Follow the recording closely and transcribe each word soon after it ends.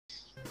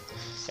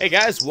Hey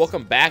guys,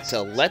 welcome back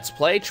to Let's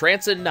Play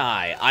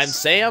Transcendai. I'm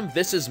Sam,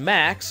 this is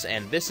Max,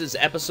 and this is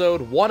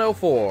episode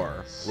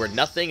 104, where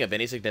nothing of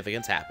any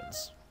significance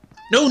happens.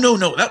 No,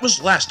 that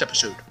was last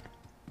episode.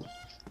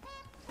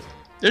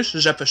 This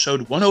is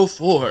episode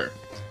 104.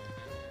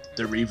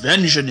 The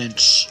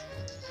Revengeance.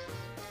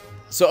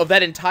 So of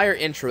that entire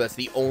intro, that's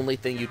the only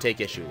thing you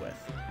take issue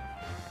with?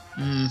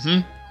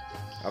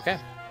 Mm-hmm. Okay.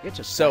 It's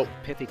a stack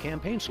of pithy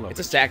campaign slogans.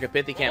 It's a stack of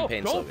pithy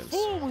campaign slogans.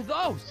 Don't fool with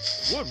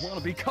those. Wouldn't want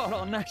to be caught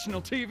on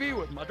national TV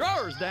with my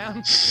drawers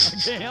down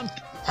again.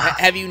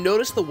 Have you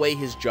noticed the way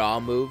his jaw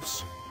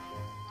moves?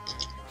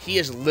 He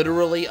is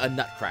literally a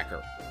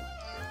nutcracker.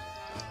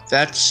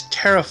 That's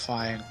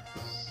terrifying.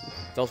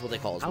 That's what they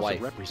call his House wife.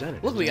 of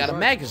Representatives Look, we got a and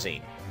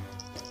magazine.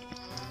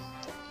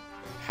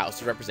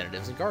 House of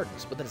Representatives and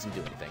Gardens, but that doesn't do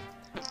anything.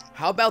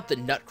 How about the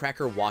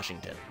Nutcracker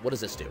Washington? What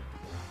does this do?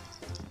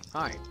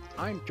 Hi,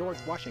 I'm George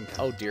Washington.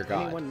 Oh, dear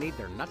God. Anyone need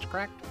their nuts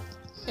cracked?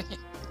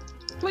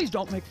 Please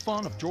don't make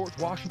fun of George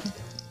Washington.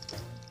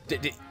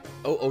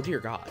 Oh, dear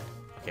God.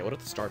 Okay, what about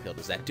the Star Pill?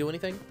 Does that do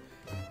anything?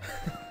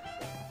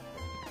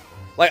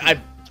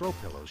 Throw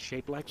pillows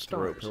shaped like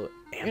stars.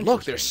 And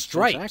look, there's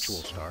stripes. Since actual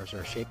stars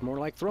are shaped more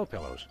like throw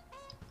pillows.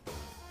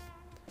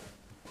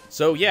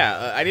 So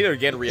yeah, I need to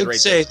again reiterate.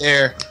 Let's say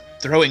they're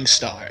throwing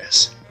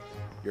stars.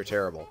 You're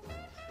terrible.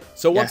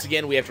 So once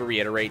again, we have to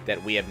reiterate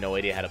that we have no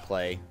idea how to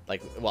play.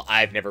 Like, well,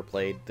 I've never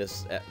played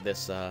this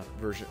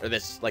version or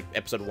this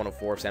episode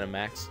 104 of Sam and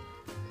Max.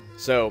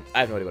 So I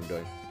have no idea what I'm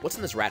doing. What's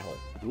in this rat hole?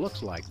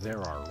 Looks like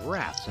there are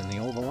rats in the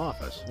Oval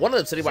Office. One of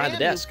them sitting behind the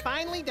desk. You've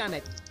finally done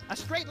it. A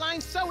straight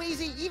line so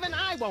easy, even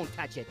I won't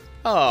touch it.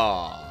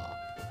 Aww.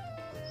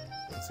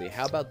 Let's see.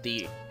 How about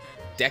the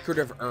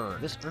decorative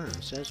urn? This urn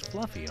says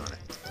Fluffy on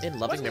it. In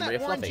loving Wasn't memory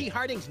that of Warren Fluffy. G.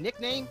 Harding's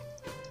nickname?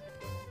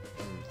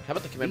 How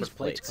about the These commemorative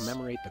plates plates?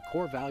 commemorate the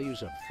core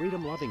values of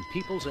freedom-loving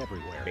peoples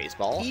everywhere.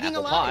 Baseball, Eating a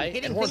apple lot pie, and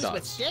hitting and horn things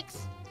with dogs. sticks?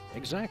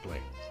 Exactly.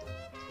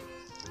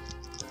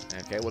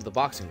 Okay, what do the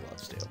boxing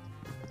gloves do?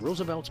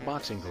 Roosevelt's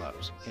boxing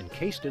gloves,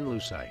 encased in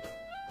lucite.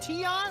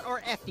 TR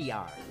or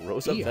FDR?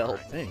 Roosevelt.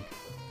 I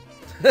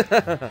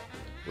think.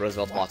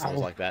 Roosevelt's boxing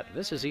gloves like that.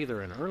 This is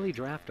either an early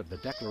draft of the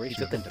Declaration He's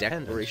got of the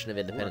Independence, Declaration of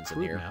Independence or a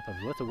in crude here. map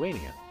of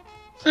Lithuania.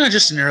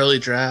 Just an early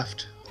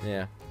draft.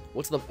 Yeah.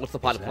 What's the potted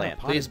that a plant?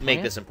 potted Please make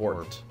plant? this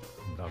important.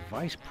 The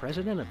Vice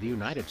President of the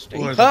United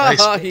States. Or the vice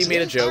Haha, he made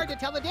a It's hard joke. to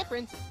tell the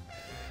difference.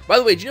 By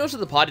the way, did you notice that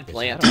the potted Is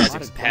plant that a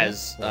potted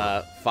has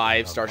plant?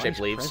 5 The star-shaped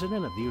Vice leaves?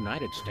 President of the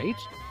United States?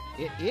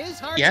 It is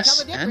hard Yes,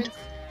 to tell the and? difference.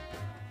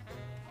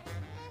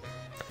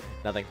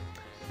 Nothing.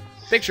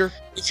 Picture.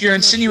 If you're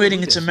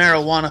insinuating it's a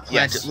marijuana plant,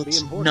 Yes. it looks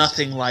Be important.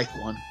 nothing like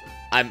one.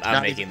 I'm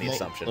Not making even the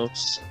assumption.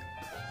 close.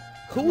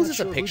 Who I'm is not this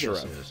sure a who picture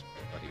this of? is,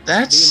 but he must be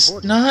That's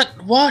important.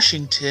 not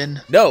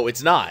Washington. No,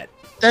 it's not.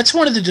 That's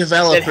one of the It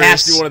developers.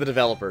 has to be one of the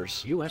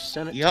developers. U.S.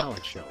 Senate Yep.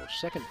 Talent Show,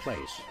 second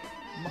place.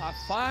 My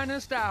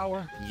finest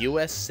hour.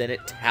 U.S. Senate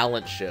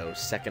Talent Show,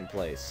 2nd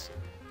place.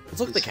 Let's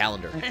look at the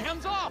calendar. Did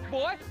Hands off,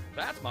 boy.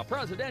 That's my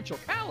presidential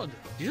calendar.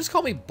 you just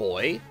call me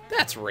boy?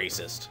 That's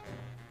racist.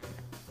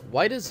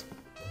 Why does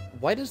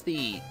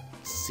the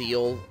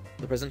seal,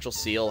 the presidential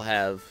seal,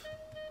 have...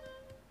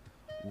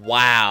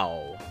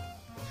 Wow.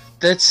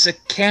 That's a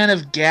can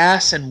of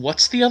gas, and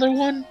what's the other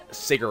one?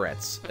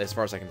 Cigarettes, as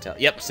far as I can tell.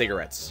 Yep,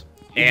 cigarettes.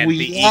 And the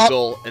Yup.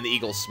 eagle, and the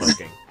eagle's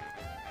smoking.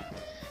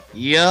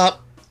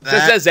 Yup.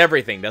 This says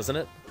everything, doesn't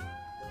it?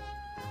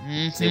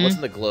 Mhm. See, what's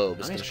in the globe?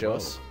 It's Nice gonna show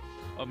globe. us.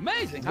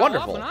 Amazing how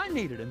Wonderful. often I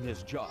need it in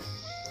this job.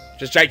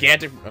 Just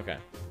gigantic. Okay,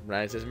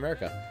 United States of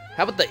America.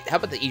 How about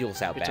the Eagle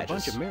Scout It's badges? a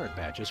bunch of merit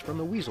badges from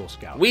the Weasel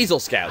Scouts. Weasel I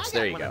Scouts. got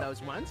There you one go. of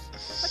those once,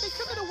 but they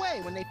took it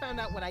away when they found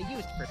out what I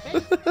used for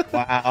fame.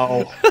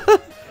 Wow.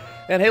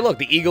 And hey, look,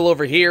 the eagle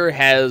over here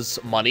has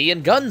money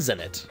and guns in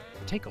it.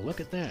 Take a look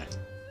at that.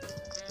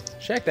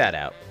 Check that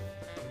out.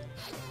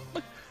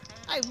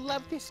 I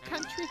love this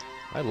country.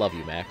 I love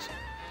you, Max.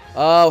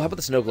 Oh, how about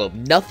the snow globe?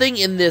 Nothing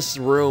in this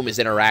room is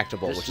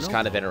interactable, This which is snow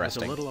kind of globe has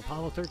interesting. a little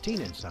Apollo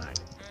 13 inside.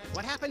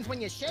 What happens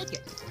when you shake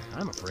it?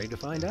 I'm afraid to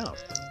find out.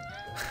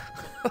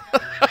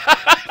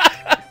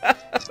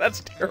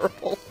 That's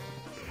terrible.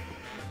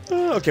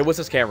 Okay, what's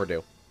this camera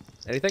do?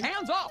 Anything?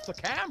 Hands off the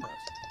cameras.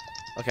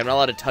 Okay, I'm not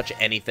allowed to touch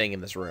anything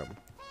in this room.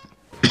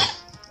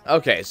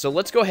 Okay, so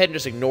let's go ahead and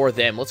just ignore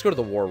them. Let's go to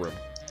the war room.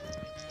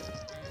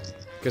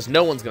 Because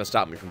no one's going to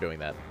stop me from doing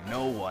that.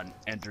 No one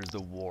enters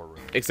the war room.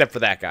 Except for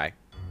that guy.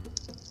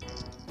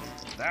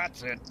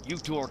 That's it. You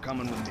two are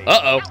coming with me.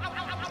 Uh-oh.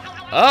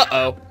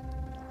 Uh-oh.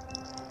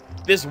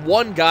 This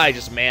one guy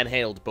just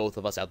manhandled both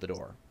of us out the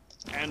door.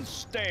 And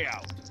stay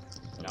out.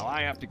 Now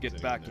I have to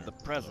get back to the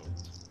president.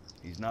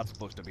 He's not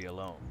supposed to be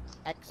alone.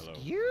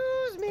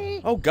 Excuse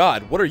me. Oh,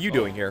 God, what are you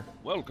doing here?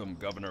 Welcome,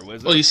 Governor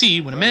Wizard. Well, you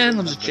see, when a man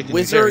loves a chicken,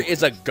 Wizard he's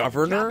is a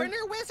governor?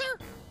 Governor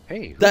Wizard?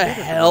 Hey, who The better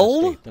to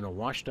hell? run a state than a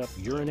washed-up,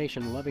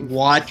 urination-loving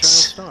What? child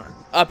star?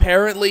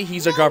 Apparently,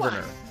 he's a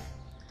governor.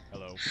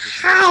 Hello.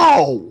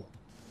 How?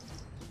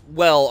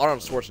 Well,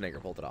 Arnold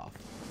Schwarzenegger pulled it off.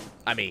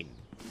 I mean,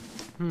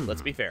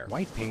 Let's be fair.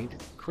 White paint,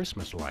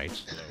 Christmas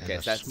lights. Okay,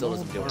 and so a that still small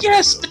doesn't do it. barbecue.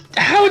 Yes, but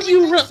how do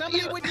you run?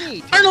 Somebody would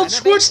need to Arnold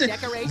renovate,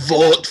 Schwarzenegger. decorate,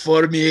 Vote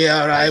for me, or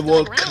I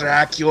will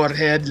crack your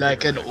head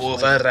like an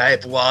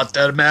overripe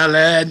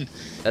watermelon.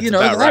 That's you know,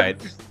 about that,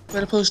 right.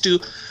 But opposed to,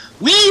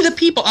 we the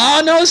people.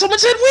 Oh no, someone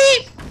said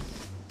we.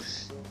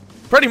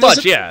 Pretty Does much,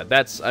 it- yeah.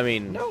 That's, I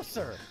mean... No,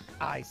 sir.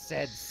 I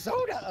said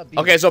soda abuse.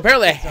 Okay, so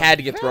apparently I It's a had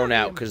to get thrown very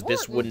out because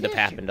this important wouldn't have issue.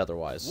 happened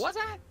otherwise. Was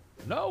I?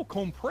 No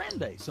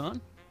comprende, son.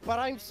 But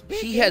I'm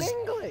speaking has-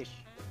 English.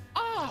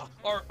 Ah,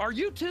 are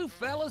you two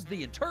fellas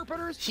the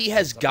interpreters? He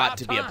has It's got about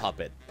to be a time.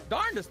 puppet.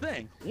 Darndest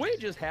thing, we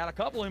just had a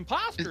couple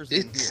imposters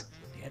in here.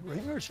 Dead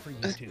ringers for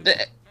you two.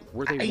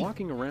 Were they I-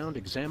 walking around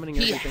examining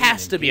He everything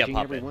has and to be a engaging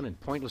puppet. everyone in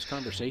pointless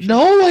conversation?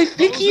 No, I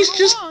think Those are he's the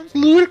just ones.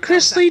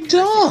 ludicrously Those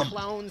are dumb.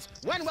 clones.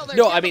 When will their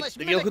No, I mean,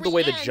 devilish you look at the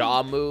way the mimicry jaw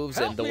end? moves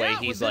Help and the me way out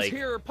with he's this like...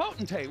 here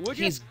potentate, would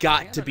you? He's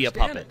got Can't to be a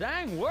understand puppet.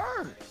 Dang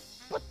word.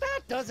 But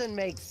that doesn't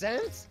make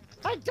sense.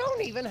 I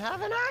don't even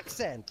have an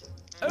accent.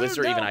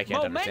 Lister, even I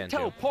can't understand,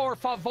 Momento, too. por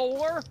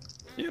favor.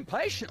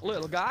 Impatient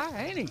little guy,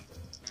 ain't he?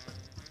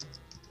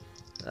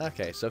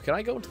 Okay, so can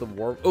I go into the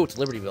war... Oh, it's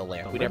Libertyville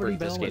land. The We never Liberty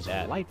Bell investigated is a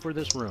that. light for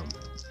this room,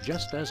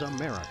 just as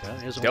America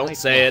is a Don't light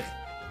say it.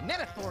 for-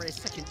 Metaphor is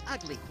such an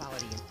ugly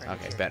quality in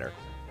furniture. Okay, better.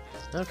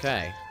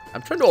 Okay.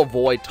 I'm trying to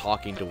avoid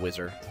talking to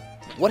Whizzer.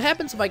 What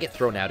happens if I get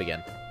thrown out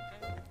again?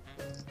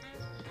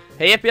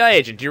 Hey, FBI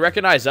agent, do you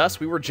recognize us?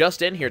 We were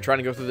just in here trying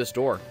to go through this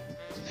door.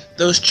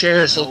 Those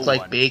chairs No look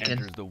like one bacon.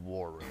 enters the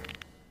war room.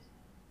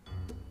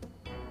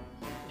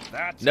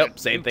 That's Nope, it.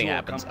 same New thing door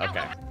happens. comes-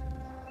 Okay.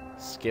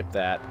 Skip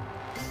that.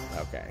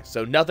 Okay,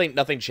 so nothing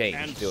changed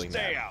And doing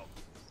stay that. out.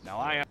 Now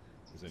I have...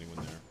 Is anyone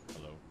there?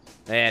 Hello?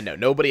 And no,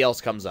 nobody else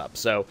comes up.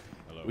 So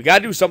Hello? we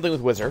gotta do something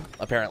with Whizzer,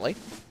 apparently.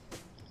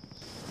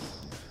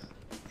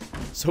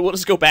 So we'll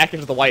just go back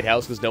into the White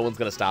House because no one's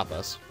gonna stop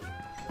us.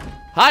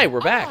 Hi,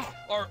 we're back.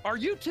 Ah, are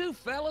you two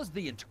fellas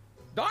the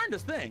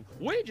darndest thing?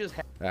 We just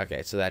had...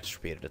 Okay, so that just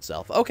repeated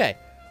itself. Okay.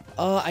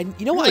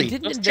 You know what? I Really?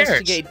 didn't Those chairs.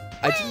 investigate.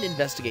 I didn't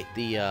investigate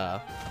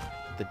the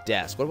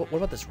desk. What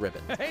about this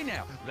ribbon? Hey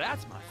now,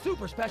 that's my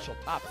super special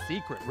top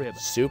secret ribbon.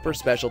 Super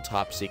special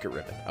top secret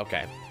ribbon.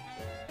 Okay.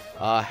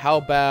 How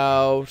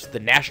about the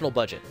national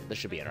budget? This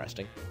should be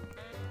interesting.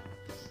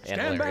 And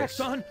Stand back, hilarious.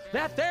 son.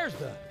 There's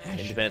the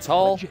Independence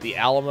Hall, budget. the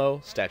Alamo,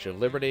 Statue of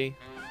Liberty.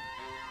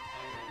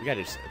 We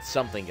gotta do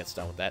something gets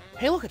done with that.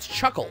 Hey, look, it's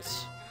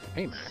Chuckles.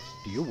 Hey, Max,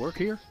 do you work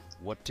here?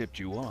 What tipped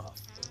you off?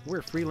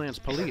 We're freelance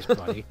police,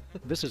 buddy.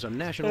 This is a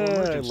national I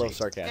emergency. love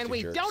sarcastic And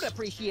we jerks. don't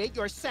appreciate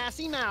your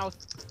sassy mouth.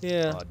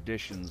 Yeah.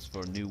 Auditions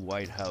for new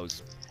White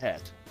House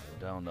pet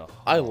down the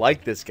hall. I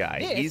like this guy.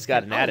 This He's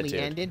got can an only attitude.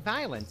 end in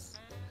violence.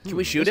 Can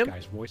we shoot this him?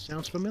 This guy's voice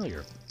sounds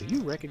familiar. Do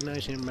you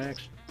recognize him,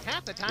 Max?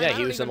 Half the time, Yeah, I he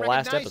don't was in even the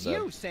last recognize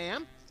episode. you,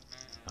 Sam.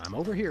 I'm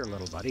over here,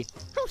 little buddy.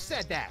 Who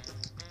said that?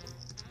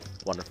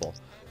 Wonderful.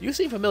 You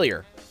seem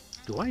familiar.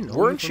 Do I know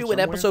Weren't you you from in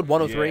somewhere? episode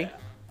 103? Yeah,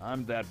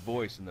 I'm that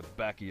voice in the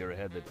back of your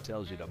head that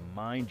tells you to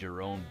mind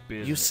your own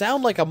business. You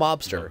sound like a The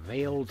mobster.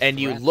 veiled And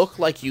you threat, look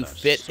like you the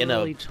fit in a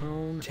surly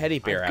tone. teddy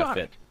bear I've got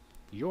outfit. it.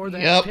 You're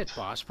that Yep. pit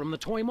boss from the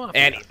toy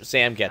mafia. And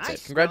Sam gets I it.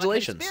 smell a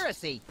Congratulations.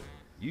 conspiracy.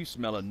 You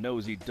smell a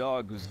nosy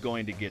dog who's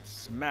going to get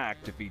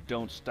smacked if he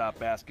don't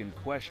stop asking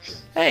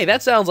questions. Hey,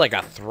 that sounds like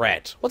a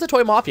threat. What's a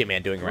toy mafia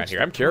man doing around What's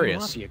here? the I'm toy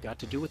curious. mafia got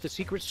to do with the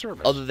Secret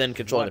Service? Other than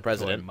controlling the What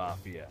president. toy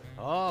mafia?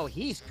 Oh,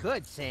 he's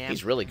good, Sam.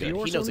 He's really The good. He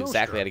Orso knows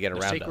exactly Nostra, how to get the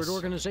around sacred us.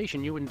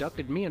 organization you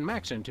inducted me and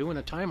Max into in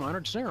a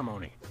time-honored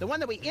ceremony. The one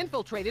that we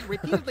infiltrated,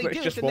 repeatedly They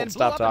duped, just and then won't blew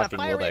stop up talking,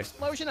 in a will fiery they?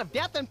 explosion of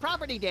death and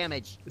property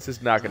damage. This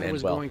is not going to I end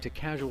was well. going to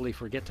casually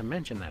forget to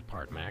mention that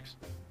part, Max.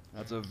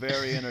 That's a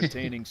very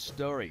entertaining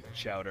story,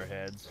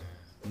 chowderheads.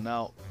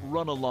 Now,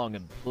 run along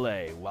and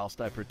play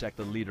whilst I protect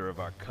the leader of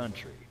our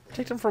country.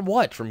 Protect him from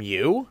what? From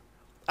you?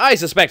 I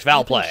suspect foul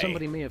I think play.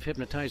 Somebody may have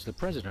hypnotized the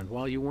president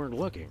while you weren't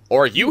looking.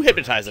 Or you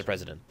hypnotize the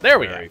president. There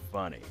we Very go.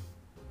 funny.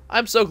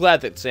 I'm so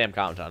glad that Sam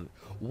commented on.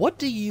 What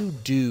do you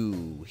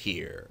do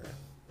here?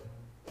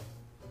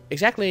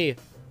 Exactly,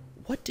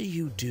 what do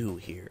you do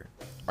here?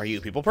 Are you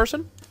a people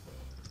person?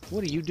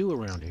 What do you do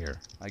around here?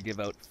 I give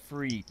out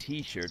free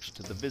T-shirts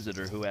to the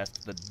visitor who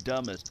asked the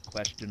dumbest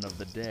question of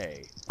the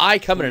day. I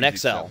come in an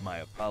Please XL. accept my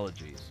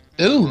apologies.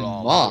 Ooh, We're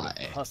all out of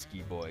my.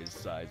 Husky boys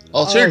sizes.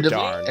 Alternatively,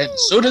 darn. and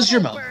so does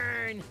your mom.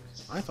 Burn.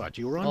 I thought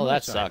you were on Oh, my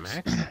that side,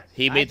 sucks. Max.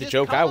 He made the just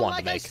joke call I him wanted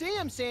like to I make. see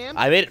him, Sam.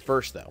 I made it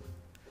first, though.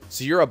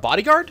 So you're a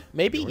bodyguard?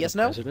 Maybe? You're Yes, the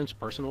no? president's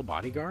personal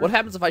bodyguard? What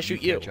happens if I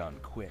shoot you? Catch on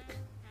quick.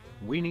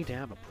 We need to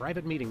have a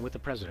private meeting with the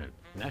president.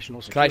 National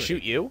Can security. I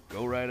shoot you?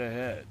 Go right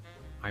ahead.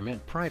 I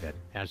meant private,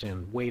 as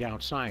in wait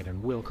outside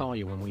and we'll call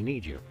you when we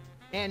need you.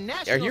 And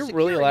national you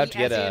really allowed to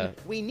security, get as a in,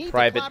 we need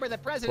private to clobber the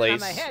president on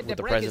the place head with to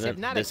the break his president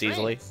hypnotic this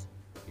easily? trance.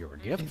 Your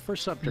gift for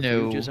subterfuge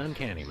No. is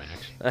uncanny, Max.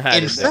 In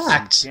That's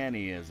fact,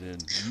 uncanny as in you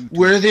two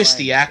were this trying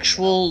the to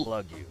actual-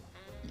 plug you.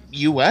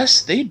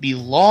 U.S., they'd be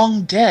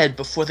long dead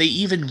before they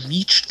even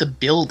reached the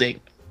building.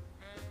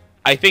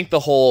 I think the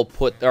whole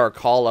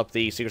call up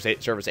the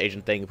Secret Service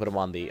agent thing and put him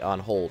on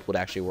hold would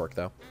actually work,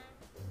 though.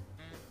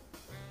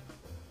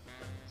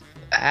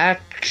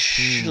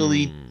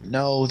 Actually,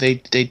 no, they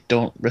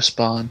don't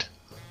respond.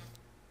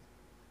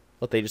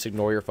 But they just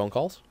ignore your phone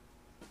calls?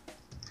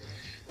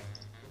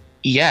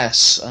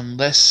 Yes,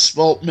 unless,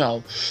 well,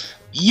 no.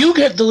 You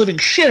get the living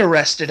shit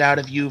arrested out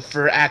of you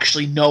for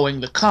actually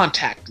knowing the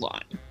contact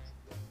line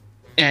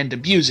and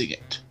abusing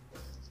it.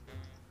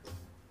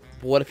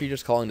 What if you're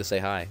just calling to say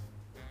hi?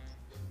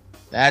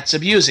 That's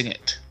abusing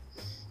it.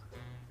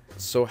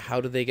 So how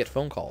do they get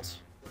phone calls?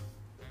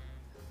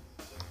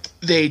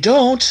 They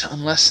don't,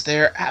 unless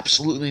they're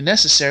absolutely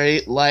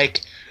necessary,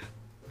 like,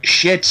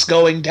 shit's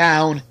going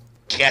down,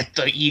 get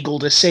the Eagle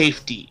to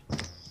safety.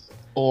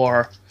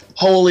 Or,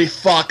 holy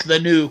fuck, the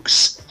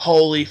nukes,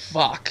 holy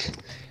fuck.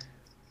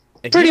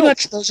 Pretty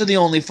much those are the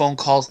only phone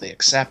calls they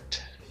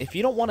accept. If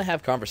you don't want to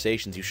have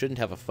conversations, you shouldn't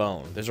have a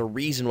phone. There's a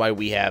reason why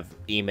we have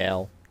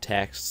email,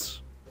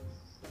 texts.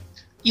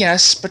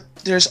 Yes, but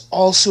there's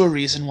also a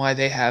reason why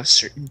they have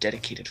certain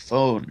dedicated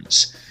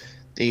phones.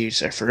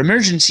 These are for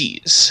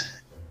emergencies.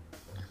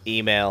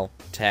 Email,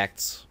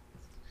 texts.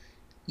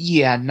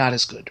 Yeah, not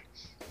as good.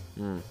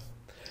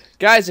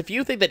 Guys, if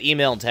you think that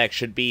email and text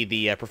should be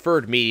the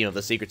preferred medium of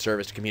the Secret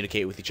Service to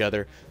communicate with each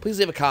other, please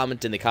leave a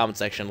comment in the comment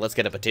section. Let's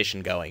get a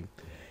petition going.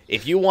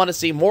 If you want to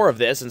see more of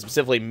this, and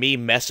specifically me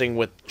messing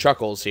with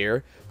Chuckles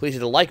here, please hit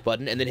the like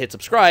button and then hit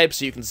subscribe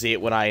so you can see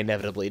it when I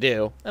inevitably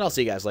do. And I'll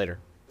see you guys later.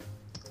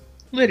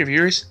 Later,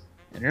 viewers.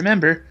 And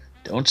remember,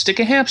 don't stick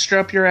a hamster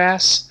up your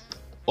ass.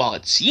 While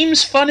it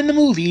seems fun in the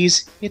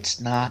movies,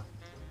 it's not.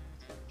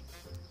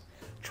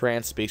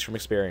 Trans speaks from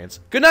experience.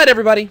 Good night,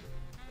 everybody!